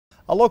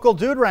A local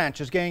dude ranch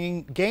is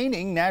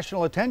gaining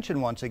national attention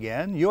once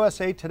again.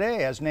 USA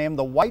Today has named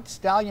the White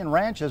Stallion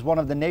Ranch as one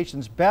of the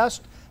nation's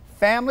best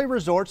family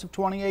resorts of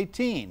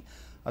 2018.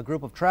 A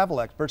group of travel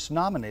experts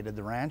nominated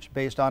the ranch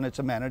based on its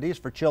amenities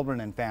for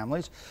children and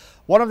families.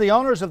 One of the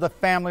owners of the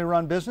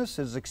family-run business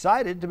is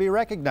excited to be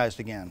recognized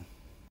again.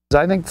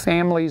 I think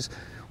families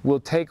will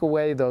take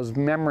away those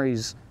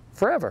memories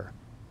forever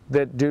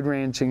that dude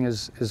ranching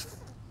is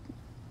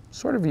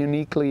sort of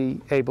uniquely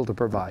able to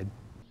provide.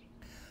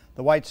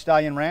 The White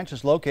Stallion Ranch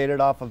is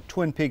located off of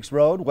Twin Peaks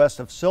Road,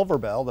 west of Silver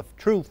Bell. The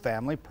True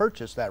family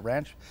purchased that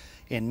ranch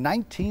in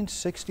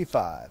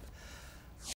 1965.